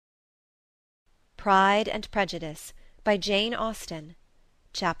Pride and Prejudice, by Jane Austen.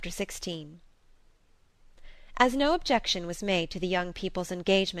 Chapter 16. As no objection was made to the young people's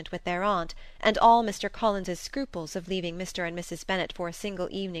engagement with their aunt, and all Mr. Collins's scruples of leaving Mr. and Mrs. Bennet for a single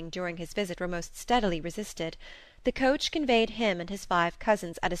evening during his visit were most steadily resisted, the coach conveyed him and his 5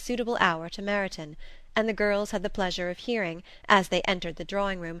 cousins at a suitable hour to Meryton, and the girls had the pleasure of hearing, as they entered the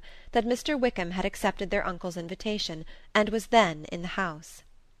drawing-room, that Mr. Wickham had accepted their uncle's invitation, and was then in the house.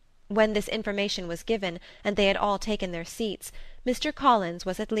 When this information was given, and they had all taken their seats, Mr. Collins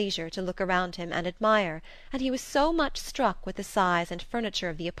was at leisure to look around him and admire, and he was so much struck with the size and furniture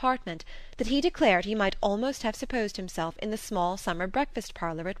of the apartment that he declared he might almost have supposed himself in the small summer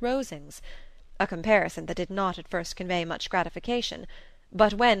breakfast-parlour at Rosings, a comparison that did not at first convey much gratification,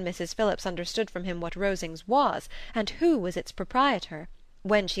 but when Mrs. Phillips understood from him what Rosings was, and who was its proprietor,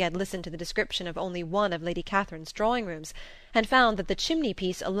 when she had listened to the description of only one of Lady Catherine's drawing-rooms, and found that the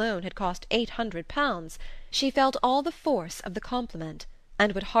chimney-piece alone had cost £800, she felt all the force of the compliment,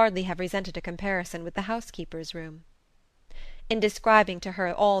 and would hardly have resented a comparison with the housekeeper's room. In describing to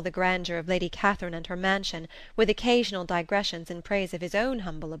her all the grandeur of Lady Catherine and her mansion, with occasional digressions in praise of his own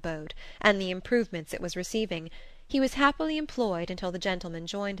humble abode, and the improvements it was receiving, he was happily employed until the gentlemen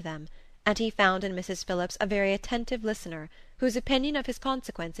joined them, and he found in Mrs. Phillips a very attentive listener, whose opinion of his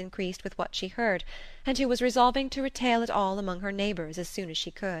consequence increased with what she heard, and who was resolving to retail it all among her neighbours as soon as she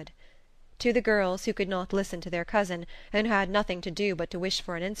could. To the girls, who could not listen to their cousin, and who had nothing to do but to wish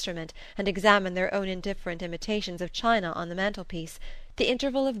for an instrument, and examine their own indifferent imitations of china on the mantelpiece, the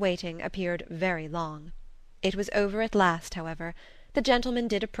interval of waiting appeared very long. It was over at last, however. The gentlemen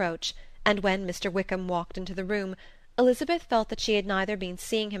did approach, and when Mr. Wickham walked into the room, Elizabeth felt that she had neither been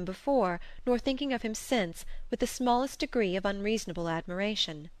seeing him before nor thinking of him since with the smallest degree of unreasonable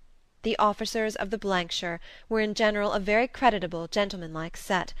admiration. The officers of the shire were in general a very creditable gentlemanlike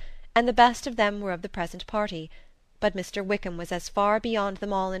set, and the best of them were of the present party, but Mr. Wickham was as far beyond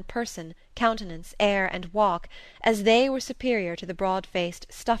them all in person, countenance, air, and walk, as they were superior to the broad-faced,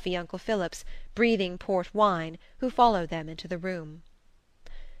 stuffy Uncle Phillips, breathing port wine, who followed them into the room.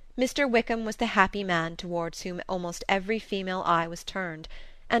 Mr. Wickham was the happy man towards whom almost every female eye was turned,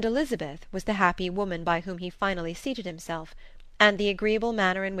 and Elizabeth was the happy woman by whom he finally seated himself, and the agreeable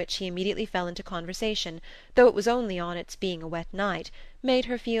manner in which he immediately fell into conversation, though it was only on its being a wet night, made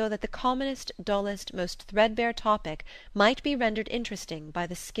her feel that the commonest, dullest, most threadbare topic might be rendered interesting by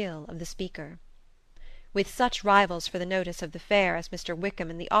the skill of the speaker. With such rivals for the notice of the fair as Mr. Wickham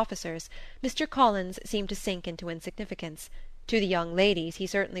and the officers, Mr. Collins seemed to sink into insignificance. To the young ladies he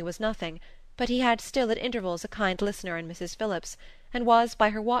certainly was nothing, but he had still at intervals a kind listener in Mrs. Phillips, and was, by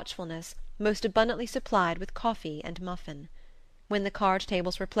her watchfulness, most abundantly supplied with coffee and muffin. When the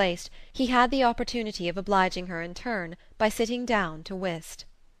card-tables were placed, he had the opportunity of obliging her in turn by sitting down to whist.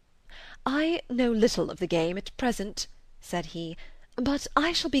 "I know little of the game at present," said he, "but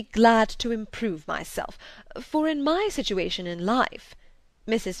I shall be glad to improve myself, for in my situation in life—"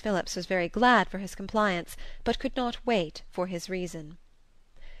 Mrs. Phillips was very glad for his compliance, but could not wait for his reason.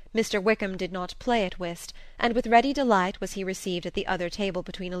 Mr. Wickham did not play at whist, and with ready delight was he received at the other table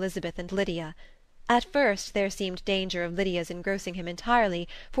between Elizabeth and Lydia. At first there seemed danger of Lydia's engrossing him entirely,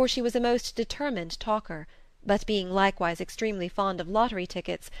 for she was a most determined talker, but being likewise extremely fond of lottery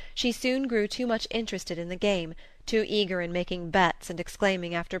tickets, she soon grew too much interested in the game, too eager in making bets and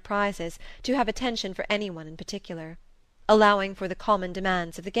exclaiming after prizes, to have attention for any one in particular. Allowing for the common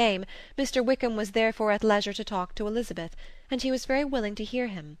demands of the game, Mr. Wickham was therefore at leisure to talk to Elizabeth, and he was very willing to hear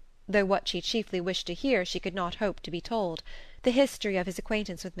him, though what she chiefly wished to hear she could not hope to be told, the history of his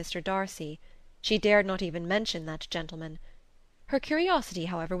acquaintance with Mr. Darcy. She dared not even mention that gentleman. Her curiosity,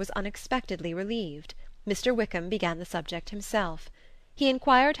 however, was unexpectedly relieved. Mr. Wickham began the subject himself. He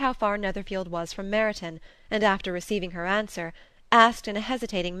inquired how far Netherfield was from Meryton, and after receiving her answer, asked in a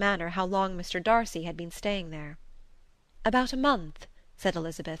hesitating manner how long Mr. Darcy had been staying there. "About a month," said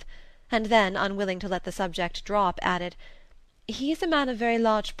Elizabeth, and then, unwilling to let the subject drop, added, "He is a man of very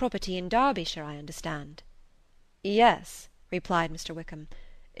large property in Derbyshire, I understand." "Yes," replied Mr. Wickham.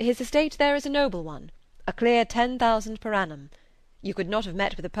 "His estate there is a noble one, a clear 10,000 per annum. You could not have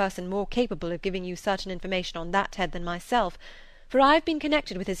met with a person more capable of giving you certain information on that head than myself, for I have been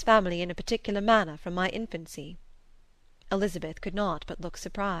connected with his family in a particular manner from my infancy." Elizabeth could not but look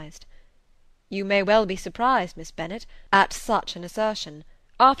surprised. "You may well be surprised, Miss Bennet, at such an assertion,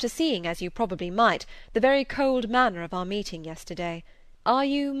 after seeing, as you probably might, the very cold manner of our meeting yesterday. Are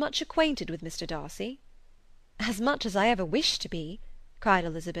you much acquainted with Mr. Darcy?" "As much as I ever wish to be," cried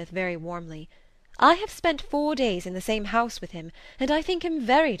Elizabeth very warmly. "I have spent 4 days in the same house with him, and I think him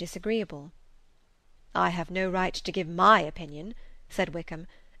very disagreeable." "I have no right to give my opinion," said Wickham,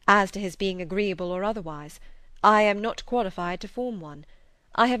 As to his being agreeable or otherwise, I am not qualified to form one.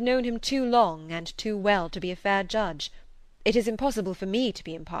 I have known him too long and too well to be a fair judge. It is impossible for me to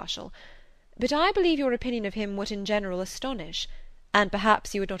be impartial. But I believe your opinion of him would in general astonish, and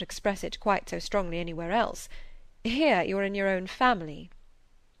perhaps you would not express it quite so strongly anywhere else. Here you are in your own family.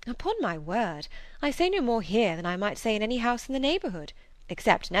 Upon my word, I say no more here than I might say in any house in the neighbourhood,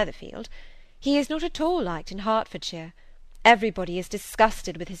 except Netherfield. He is not at all liked in Hertfordshire. Everybody is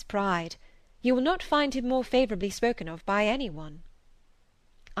disgusted with his pride. You will not find him more favourably spoken of by any one.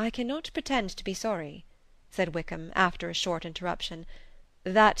 I cannot pretend to be sorry, said Wickham, after a short interruption,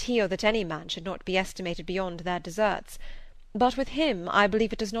 that he or that any man should not be estimated beyond their deserts. But with him I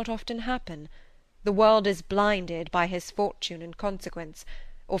believe it does not often happen. The world is blinded by his fortune and consequence,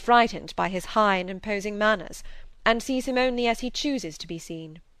 or frightened by his high and imposing manners, and sees him only as he chooses to be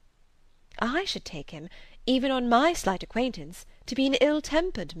seen. I should take him, even on my slight acquaintance, to be an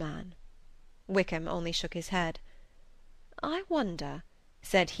ill-tempered man. Wickham only shook his head. I wonder,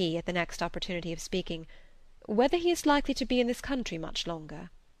 said he at the next opportunity of speaking, whether he is likely to be in this country much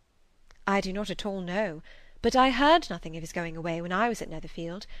longer. I do not at all know, but I heard nothing of his going away when I was at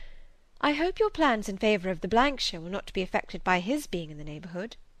Netherfield. I hope your plans in favour of the Blankshire will not be affected by his being in the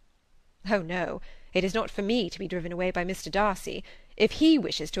neighbourhood. Oh, no, it is not for me to be driven away by Mr. Darcy. If he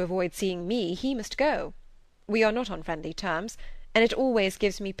wishes to avoid seeing me, he must go. We are not on friendly terms, and it always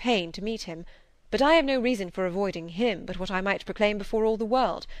gives me pain to meet him, but I have no reason for avoiding him but what I might proclaim before all the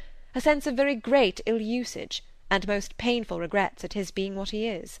world, a sense of very great ill-usage, and most painful regrets at his being what he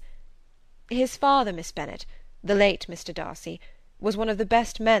is. His father, Miss Bennet, the late Mr. Darcy, was one of the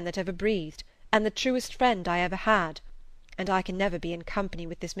best men that ever breathed, and the truest friend I ever had, and I can never be in company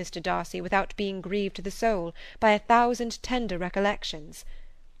with this Mr. Darcy without being grieved to the soul by 1,000 tender recollections.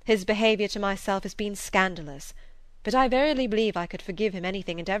 His behaviour to myself has been scandalous, but I verily believe I could forgive him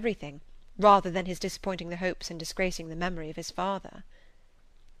anything and everything, rather than his disappointing the hopes and disgracing the memory of his father.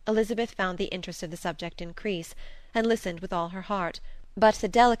 Elizabeth found the interest of the subject increase, and listened with all her heart, but the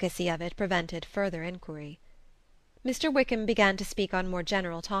delicacy of it prevented further inquiry. Mr. Wickham began to speak on more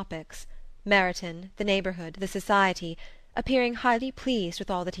general topics, Meryton, the neighbourhood, the society, appearing highly pleased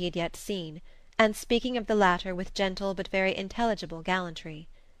with all that he had yet seen, and speaking of the latter with gentle but very intelligible gallantry.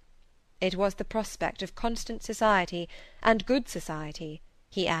 It was the prospect of constant society, and good society,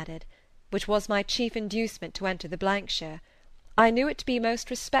 he added, which was my chief inducement to enter the Blankshire. I knew it to be a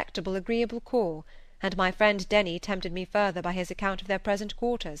most respectable, agreeable corps, and my friend Denny tempted me further by his account of their present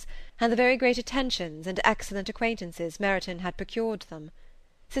quarters, and the very great attentions and excellent acquaintances Meryton had procured them.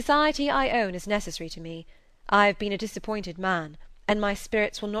 Society, I own, is necessary to me. I have been a disappointed man, and my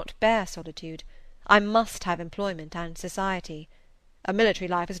spirits will not bear solitude. I must have employment and society. A military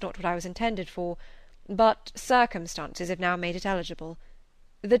life is not what I was intended for, but circumstances have now made it eligible.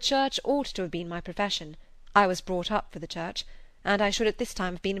 The church ought to have been my profession. I was brought up for the church, and I should at this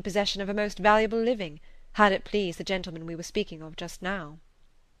time have been in possession of a most valuable living, had it pleased the gentleman we were speaking of just now.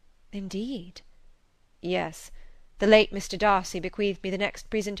 Indeed? Yes. The late Mr. Darcy bequeathed me the next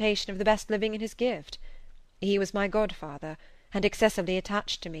presentation of the best living in his gift. He was my godfather, and excessively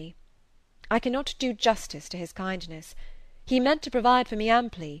attached to me. I cannot do justice to his kindness. He meant to provide for me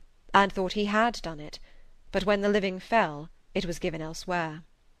amply, and thought he had done it, but when the living fell, it was given elsewhere.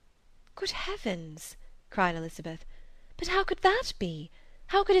 Good heavens! cried Elizabeth. But how could that be?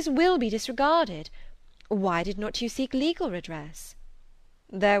 How could his will be disregarded? Why did not you seek legal redress?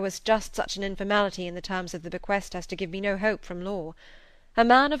 There was just such an informality in the terms of the bequest as to give me no hope from law. A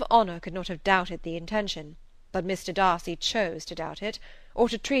man of honour could not have doubted the intention, but Mr. Darcy chose to doubt it, or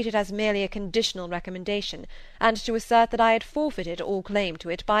to treat it as merely a conditional recommendation, and to assert that I had forfeited all claim to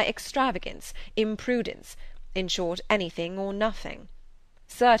it by extravagance, imprudence, in short, anything or nothing.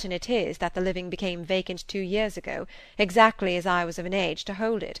 Certain it is that the living became vacant 2 years ago, exactly as I was of an age to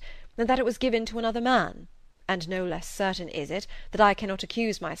hold it, and that it was given to another man, and no less certain is it that I cannot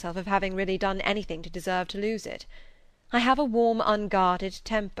accuse myself of having really done anything to deserve to lose it. I have a warm, unguarded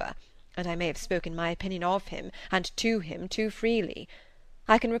temper, and I may have spoken my opinion of him and to him too freely.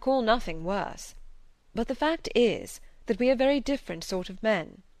 I can recall nothing worse. But the fact is that we are very different sort of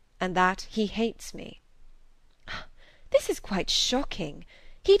men, and that he hates me. This is quite shocking.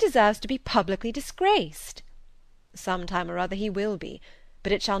 He deserves to be publicly disgraced. Some time or other he will be,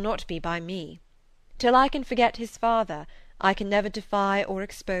 but it shall not be by me. Till I can forget his father, I can never defy or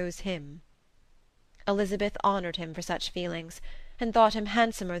expose him. Elizabeth honoured him for such feelings, and thought him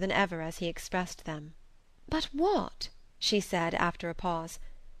handsomer than ever as he expressed them. But what, she said after a pause,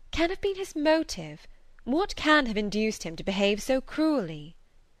 can have been his motive? What can have induced him to behave so cruelly?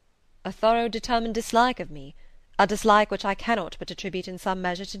 A thorough determined dislike of me, a dislike which I cannot but attribute in some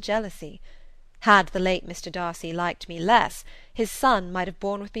measure to jealousy. Had the late Mr. Darcy liked me less, his son might have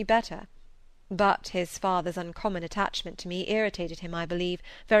borne with me better. But his father's uncommon attachment to me irritated him, I believe,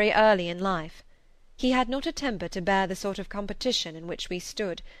 very early in life. He had not a temper to bear the sort of competition in which we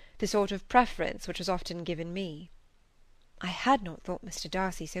stood, the sort of preference which was often given me. I had not thought Mr.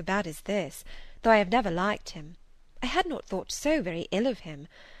 Darcy so bad as this, though I have never liked him. I had not thought so very ill of him.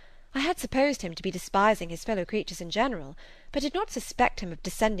 I had supposed him to be despising his fellow creatures in general, but did not suspect him of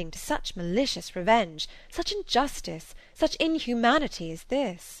descending to such malicious revenge, such injustice, such inhumanity as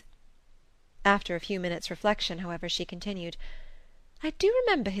this. After a few minutes' reflection, however, she continued, I do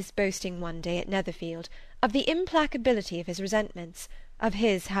remember his boasting one day at Netherfield of the implacability of his resentments, of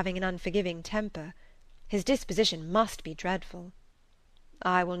his having an unforgiving temper. His disposition must be dreadful.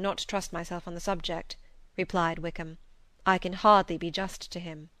 I will not trust myself on the subject, replied Wickham. I can hardly be just to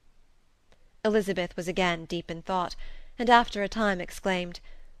him. Elizabeth was again deep in thought, and after a time exclaimed,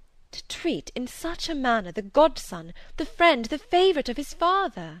 To treat in such a manner the godson, the friend, the favourite of his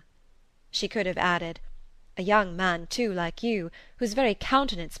father! She could have added, A young man, too, like you, whose very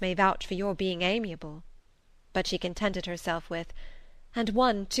countenance may vouch for your being amiable. But she contented herself with, And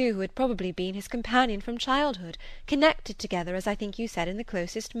one, too, who had probably been his companion from childhood, connected together, as I think you said, in the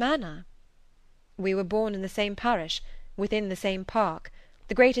closest manner. We were born in the same parish, within the same park.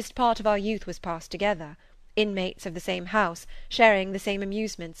 The greatest part of our youth was passed together, inmates of the same house, sharing the same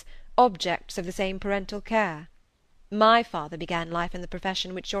amusements, objects of the same parental care. My father began life in the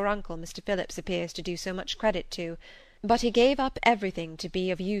profession which your uncle, Mr. Phillips, appears to do so much credit to, but he gave up everything to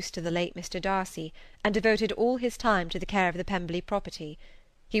be of use to the late Mr. Darcy, and devoted all his time to the care of the Pemberley property.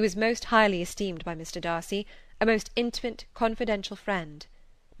 He was most highly esteemed by Mr. Darcy, a most intimate, confidential friend.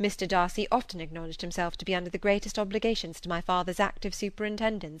 Mr. Darcy often acknowledged himself to be under the greatest obligations to my father's active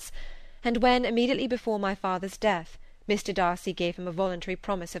superintendence, and when, immediately before my father's death, Mr. Darcy gave him a voluntary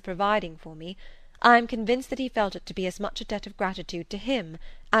promise of providing for me, I am convinced that he felt it to be as much a debt of gratitude to him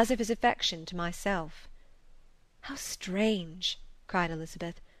as of his affection to myself. How strange! cried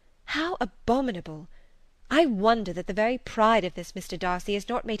Elizabeth. How abominable! I wonder that the very pride of this Mr. Darcy has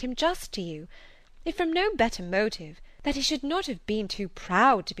not made him just to you. If from no better motive, that he should not have been too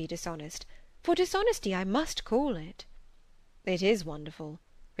proud to be dishonest, for dishonesty I must call it. It is wonderful,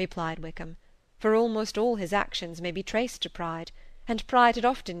 replied Wickham, for almost all his actions may be traced to pride, and pride had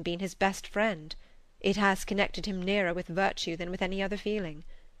often been his best friend. It has connected him nearer with virtue than with any other feeling.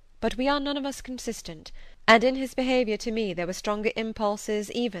 But we are none of us consistent, and in his behaviour to me there were stronger impulses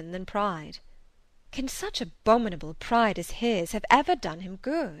even than pride. Can such abominable pride as his have ever done him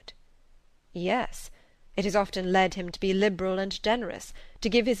good? Yes, it has often led him to be liberal and generous, to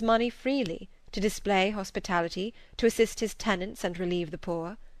give his money freely, to display hospitality, to assist his tenants and relieve the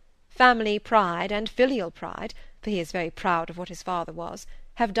poor. Family pride and filial pride, for he is very proud of what his father was,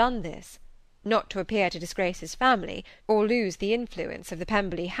 have done this. Not to appear to disgrace his family, or lose the influence of the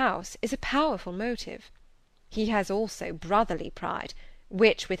Pemberley house, is a powerful motive. He has also brotherly pride,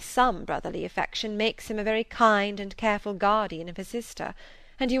 which with some brotherly affection makes him a very kind and careful guardian of his sister,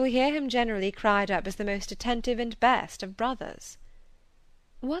 and you will hear him generally cried up as the most attentive and best of brothers.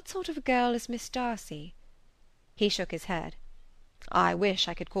 What sort of a girl is Miss Darcy? He shook his head. I wish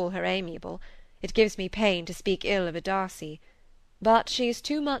I could call her amiable. It gives me pain to speak ill of a Darcy. But she is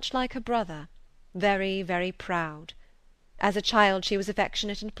too much like her brother, very, very proud. As a child she was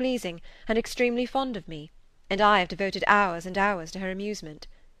affectionate and pleasing, and extremely fond of me, and I have devoted hours and hours to her amusement.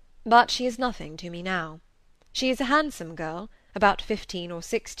 But she is nothing to me now. She is a handsome girl, about 15 or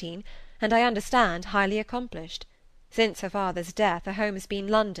 16, and I understand highly accomplished. Since her father's death her home has been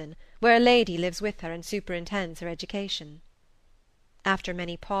London, where a lady lives with her and superintends her education. After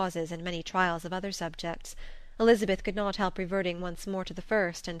many pauses and many trials of other subjects, Elizabeth could not help reverting once more to the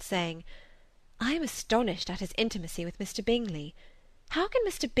first, and saying, I am astonished at his intimacy with Mr. Bingley. How can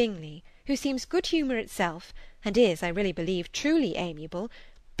Mr. Bingley, who seems good humour itself, and is, I really believe, truly amiable,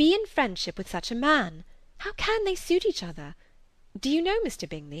 be in friendship with such a man? How can they suit each other? Do you know Mr.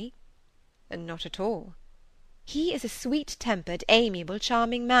 Bingley? Not at all. He is a sweet-tempered, amiable,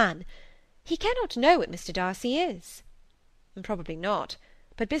 charming man. He cannot know what Mr. Darcy is. Probably not,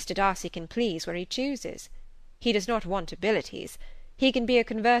 but Mr. Darcy can please where he chooses. He does not want abilities. He can be a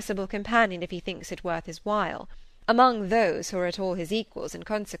conversable companion if he thinks it worth his while. Among those who are at all his equals in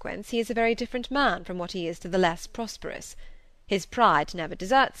consequence, he is a very different man from what he is to the less prosperous. His pride never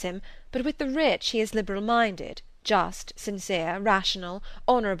deserts him, but with the rich he is liberal-minded, just, sincere, rational,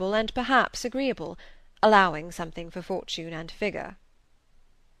 honourable, and perhaps agreeable, allowing something for fortune and figure.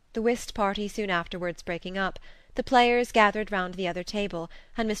 The whist party soon afterwards breaking up, The players gathered round the other table,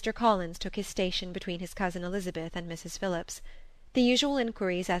 and Mr. Collins took his station between his cousin Elizabeth and Mrs. Phillips. The usual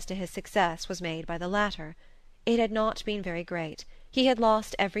inquiries as to his success was made by the latter. It had not been very great. He had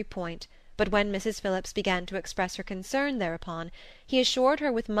lost every point, but when Mrs. Phillips began to express her concern thereupon, he assured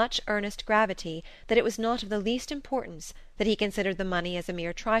her with much earnest gravity that it was not of the least importance, that he considered the money as a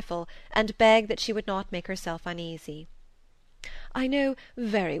mere trifle, and begged that she would not make herself uneasy. "I know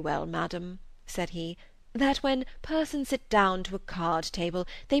very well, madam," said he, "that when persons sit down to a card-table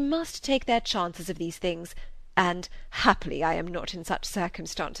they must take their chances of these things, and happily I am not in such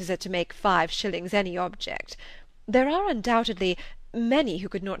circumstances as to make 5 shillings any object. There are undoubtedly many who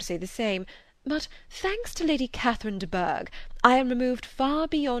could not say the same, but, thanks to Lady Catherine de Bourgh, I am removed far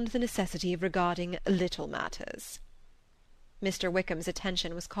beyond the necessity of regarding little matters." Mr. Wickham's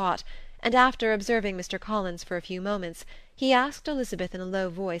attention was caught, and after observing Mr. Collins for a few moments, he asked Elizabeth in a low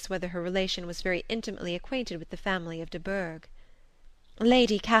voice whether her relation was very intimately acquainted with the family of de Bourgh.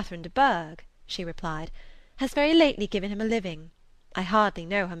 "Lady Catherine de Bourgh," she replied, "has very lately given him a living. I hardly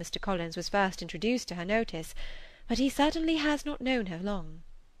know how Mr. Collins was first introduced to her notice, but he certainly has not known her long."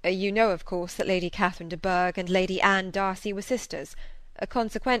 "You know, of course, that Lady Catherine de Bourgh and Lady Anne Darcy were sisters.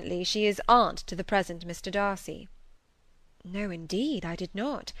 Consequently, she is aunt to the present Mr. Darcy." "No, indeed, I did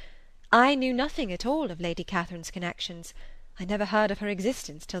not. I knew nothing at all of Lady Catherine's connections. I never heard of her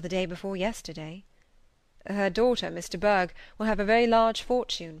existence till the day before yesterday." "Her daughter, Miss de Bourgh, will have a very large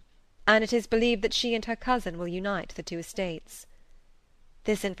fortune, and it is believed that she and her cousin will unite the 2 estates."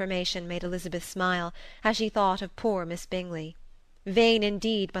 This information made Elizabeth smile, as she thought of poor Miss Bingley. Vain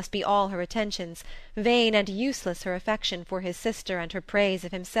indeed must be all her attentions, vain and useless her affection for his sister and her praise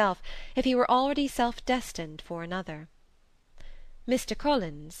of himself, if he were already self-destined for another. "Mr.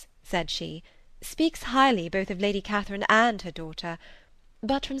 Collins," said she, "speaks highly both of Lady Catherine and her daughter,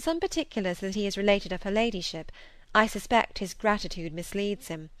 but from some particulars that he has related of her ladyship, I suspect his gratitude misleads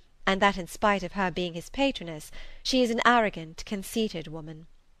him, and that in spite of her being his patroness, she is an arrogant, conceited woman."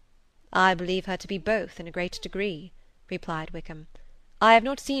 "I believe her to be both in a great degree," replied Wickham. "I have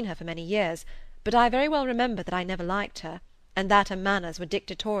not seen her for many years, but I very well remember that I never liked her, and that her manners were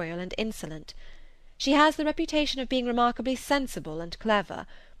dictatorial and insolent. She has the reputation of being remarkably sensible and clever,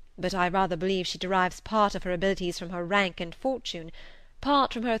 but I rather believe she derives part of her abilities from her rank and fortune,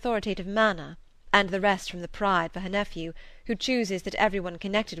 part from her authoritative manner, and the rest from the pride for her nephew, who chooses that every one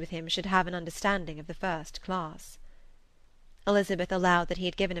connected with him should have an understanding of the first class." Elizabeth allowed that he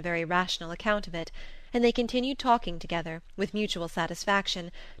had given a very rational account of it, and they continued talking together, with mutual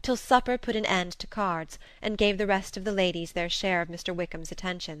satisfaction, till supper put an end to cards, and gave the rest of the ladies their share of Mr. Wickham's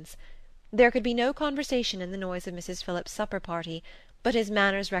attentions. There could be no conversation in the noise of Mrs. Phillips's supper-party, but his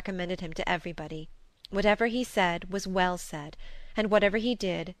manners recommended him to everybody. Whatever he said was well said, and whatever he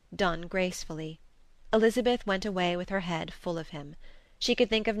did, done gracefully. Elizabeth went away with her head full of him. She could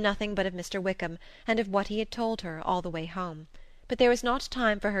think of nothing but of Mr. Wickham, and of what he had told her all the way home, but there was not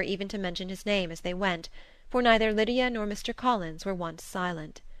time for her even to mention his name as they went, for neither Lydia nor Mr. Collins were once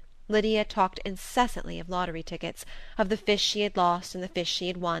silent. Lydia talked incessantly of lottery tickets, of the fish she had lost and the fish she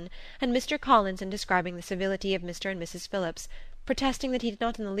had won, and Mr. Collins, in describing the civility of Mr. and Mrs. Phillips, protesting that he did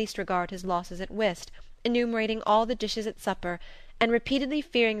not in the least regard his losses at whist, enumerating all the dishes at supper, and repeatedly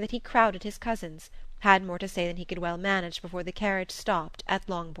fearing that he crowded his cousins, had more to say than he could well manage before the carriage stopped at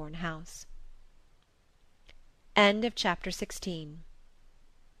Longbourn House. Chapter 17